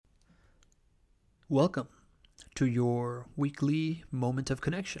Welcome to your weekly moment of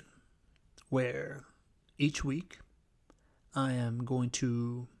connection, where each week I am going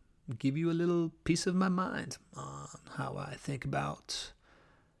to give you a little piece of my mind on how I think about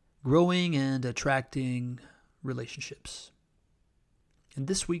growing and attracting relationships. And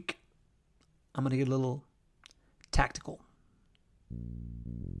this week, I'm going to get a little tactical.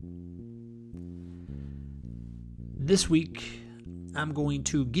 This week, I'm going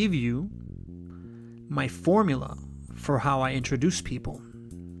to give you my formula for how I introduce people.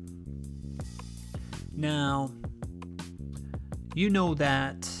 Now, you know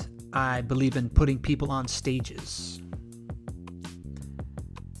that I believe in putting people on stages.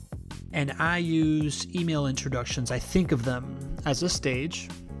 And I use email introductions. I think of them as a stage.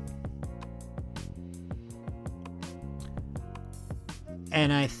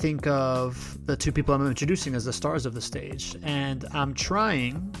 And I think of the two people I'm introducing as the stars of the stage. And I'm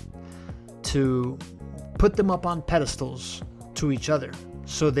trying to put them up on pedestals to each other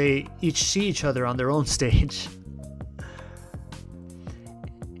so they each see each other on their own stage.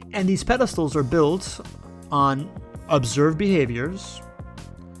 And these pedestals are built on observed behaviors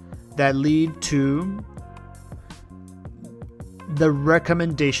that lead to the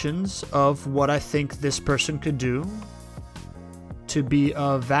recommendations of what I think this person could do to be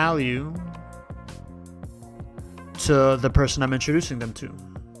of value to the person I'm introducing them to.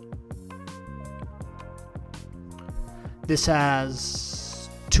 This has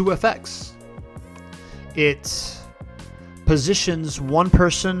two effects. It positions one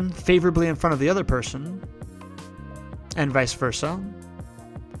person favorably in front of the other person, and vice versa.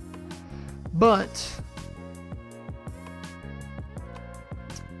 But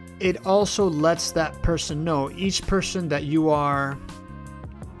it also lets that person know, each person that you are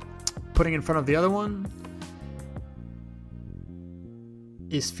putting in front of the other one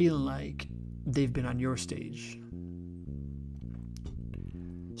is feeling like they've been on your stage.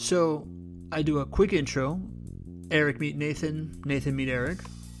 So I do a quick intro. Eric meet Nathan, Nathan meet Eric.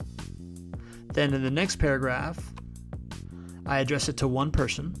 Then in the next paragraph, I address it to one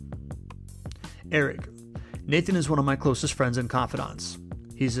person. Eric. Nathan is one of my closest friends and confidants.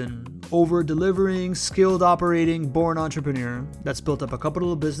 He's an over-delivering, skilled operating, born entrepreneur that's built up a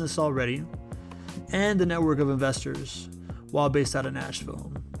couple of business already and a network of investors while based out of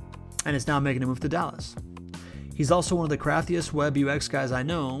Nashville, and is now making a move to Dallas. He's also one of the craftiest web UX guys I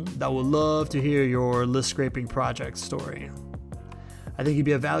know that will love to hear your list scraping project story. I think he'd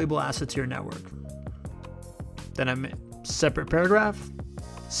be a valuable asset to your network. Then I'm separate paragraph,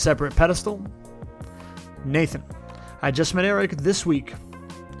 separate pedestal. Nathan. I just met Eric this week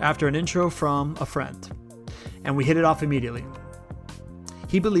after an intro from a friend, and we hit it off immediately.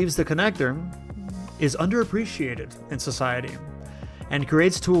 He believes the connector is underappreciated in society and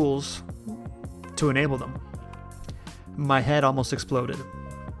creates tools to enable them. My head almost exploded.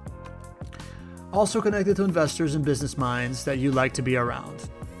 Also connected to investors and business minds that you like to be around,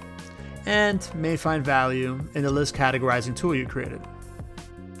 and may find value in the list categorizing tool you created.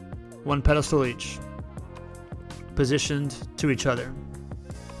 One pedestal each, positioned to each other.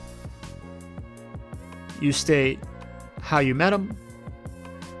 You state how you met them,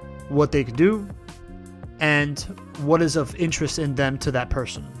 what they could do, and what is of interest in them to that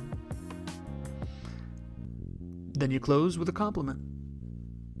person. Then you close with a compliment.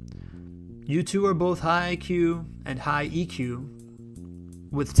 You two are both high IQ and high EQ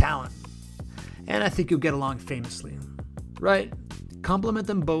with talent, and I think you'll get along famously, right? Compliment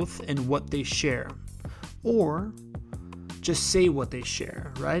them both in what they share, or just say what they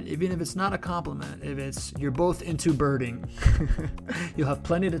share, right? Even if it's not a compliment, if it's you're both into birding, you'll have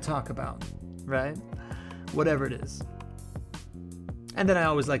plenty to talk about, right? Whatever it is. And then I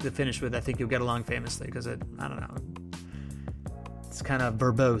always like to finish with, I think you'll get along famously, because I don't know, it's kind of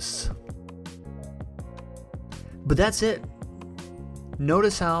verbose. But that's it.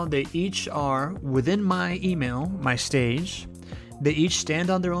 Notice how they each are within my email, my stage. They each stand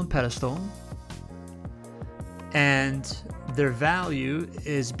on their own pedestal, and their value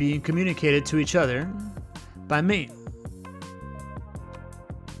is being communicated to each other by me.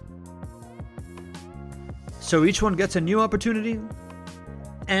 So each one gets a new opportunity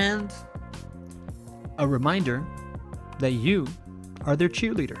and a reminder that you are their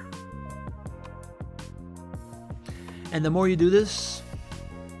cheerleader. And the more you do this,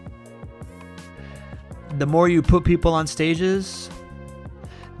 the more you put people on stages,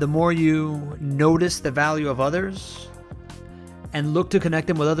 the more you notice the value of others and look to connect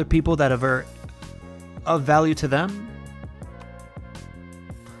them with other people that are of value to them,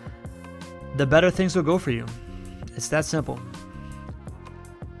 the better things will go for you. It's that simple.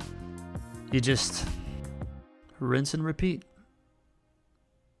 You just rinse and repeat.